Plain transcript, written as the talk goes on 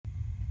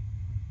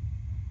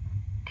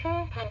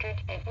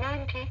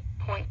290.6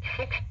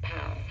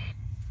 pounds.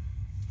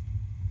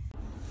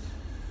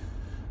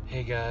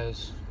 Hey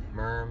guys,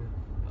 Merm,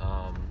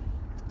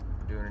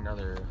 doing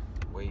another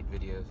weight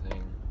video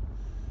thing.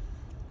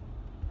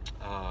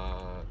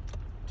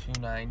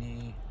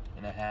 290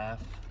 and a half,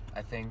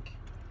 I think.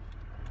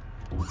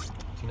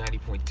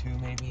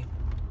 290.2 maybe.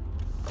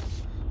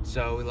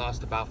 So we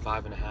lost about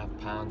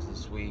 5.5 pounds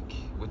this week,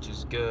 which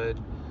is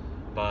good,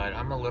 but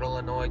I'm a little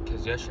annoyed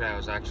because yesterday I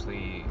was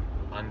actually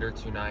under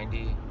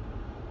 290,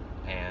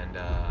 and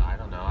I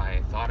don't know,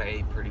 I thought I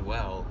ate pretty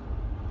well.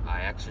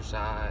 I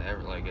exercised,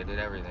 I did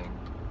everything.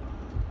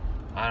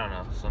 I don't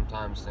know,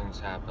 sometimes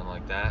things happen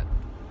like that.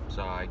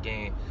 So I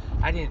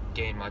didn't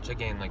gain much, I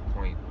gained like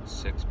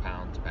 0.6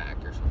 pounds back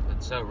or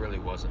something. So it really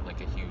wasn't like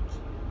a huge,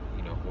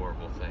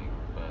 horrible thing,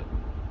 but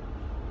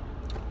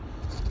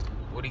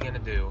what are you gonna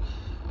do?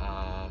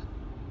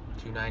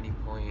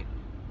 290.4,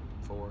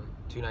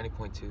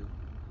 290.2.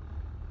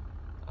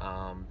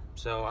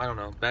 So I don't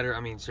know, better,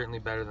 certainly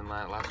better than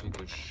last week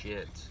was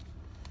shit.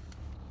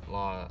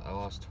 I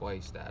lost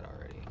twice that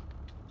already,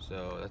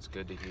 so that's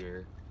good to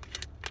hear.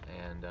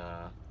 And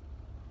I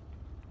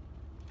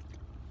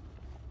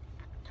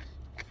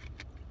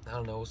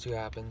don't know, we'll see what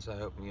happens. I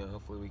hope,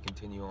 hopefully we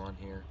continue on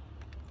here.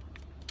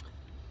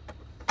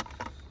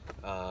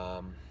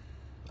 I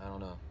don't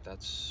know,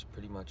 that's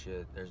pretty much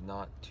it. There's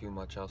not too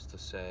much else to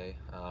say.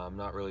 I'm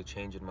not really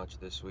changing much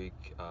this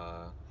week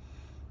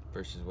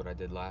versus what I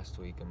did last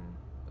week, and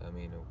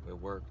it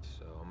worked,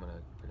 so I'm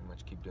gonna pretty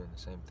much keep doing the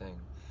same thing.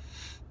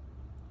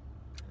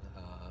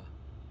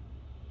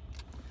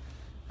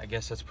 I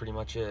guess that's pretty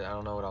much it. I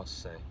don't know what else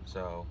to say.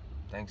 So,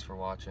 thanks for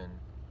watching.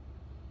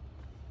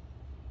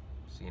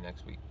 See you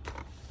next week.